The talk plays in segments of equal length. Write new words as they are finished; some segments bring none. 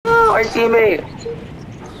our teammate.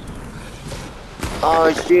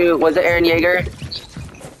 Oh shoot, was it Aaron Yeager?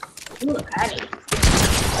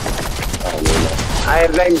 I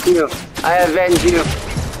avenge you. I avenge you.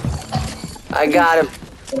 I got him.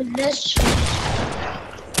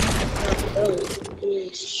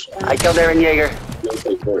 I killed Aaron Yeager.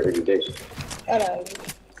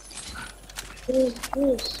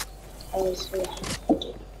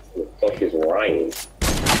 Fuck is Ryan?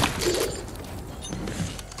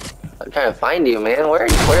 I'm trying to find you, man. Where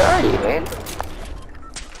are you, man?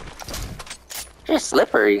 You're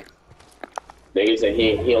slippery. Nigga said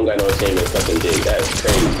he don't got no shame in fucking dick. That's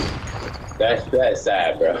crazy. That's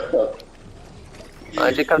sad, bro. Why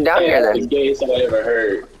don't you come down here then? The gayest I ever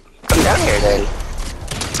heard. Come down here then.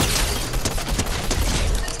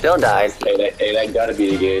 Still died. Hey, that gotta be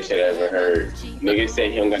the gayest shit I ever heard. Nigga said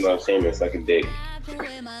he don't got no shame in sucking dick.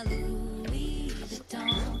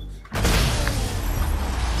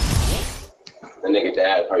 The nigga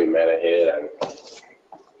dad probably mad at him.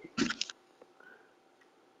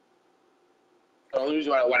 The only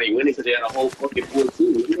reason why they winning because they had a whole fucking full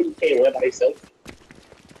team. You can't win by yourself.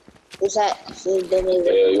 What's that? So Yeah,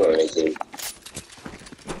 you want to team.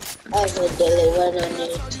 I was a daily one on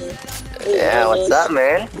 18. Yeah, what's up,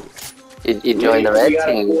 man? You joined the red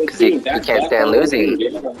team because you can't stand losing. You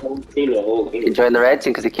joined the red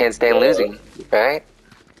team because you can't stand losing, right?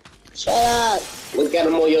 Shut up. Look at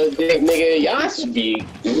him on your dick, nigga. Y'all should be.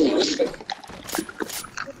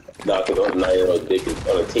 Nah, cause on a 9-year-old dick is,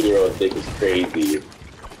 on a 10-year-old dick is crazy.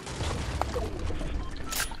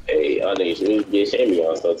 Hey, y'all niggas should really be ashamed of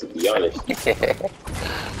y'all stuff, to be honest.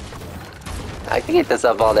 I can eat this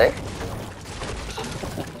up all day.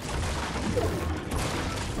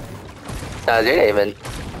 How's your day, man?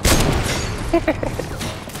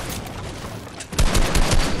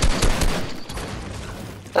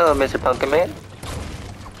 Hello, Mr. Pumpkin Man.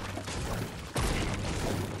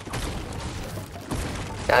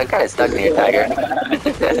 I'm kind of stuck in here, Tiger.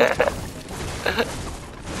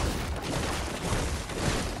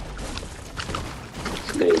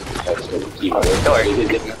 Oh, door.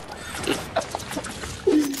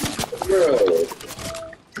 Bro.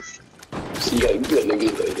 See, you got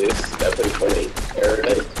niggas like this. That's pretty funny.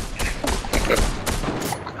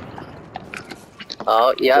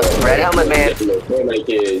 Oh, yep, red helmet man.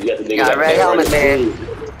 Yeah, red helmet man.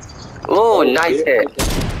 Ooh, nice hit.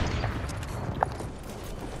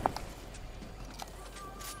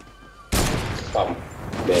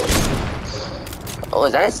 Oh,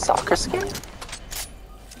 is that a soccer skin?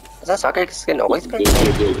 Is that soccer skin always been?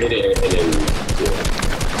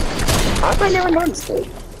 How have I never noticed it?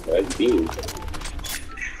 That's beam.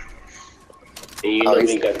 Oh,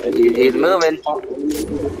 he's moving.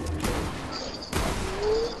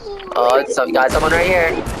 Oh, so you got someone right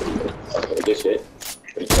here. Okay, good shit.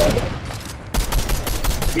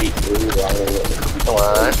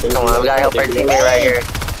 Come on, we gotta help our teammate right here.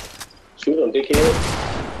 Shoot him, dickhead.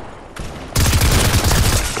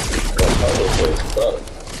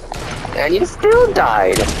 And you still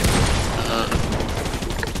died.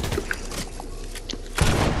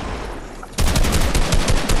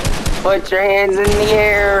 Put your hands in the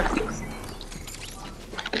air.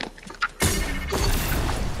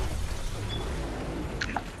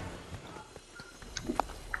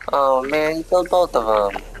 Oh man, you killed both of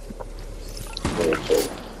them.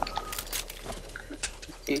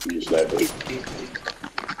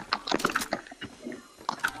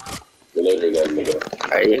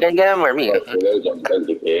 Are you gonna get him or me?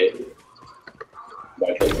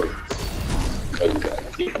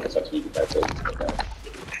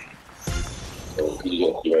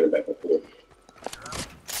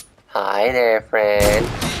 Hi there, friend.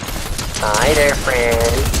 Hi there,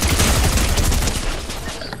 friend.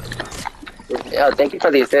 Yo, thank you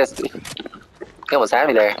for the assist. You almost had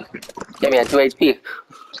me there. Get me at 2 HP.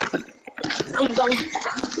 I'm done.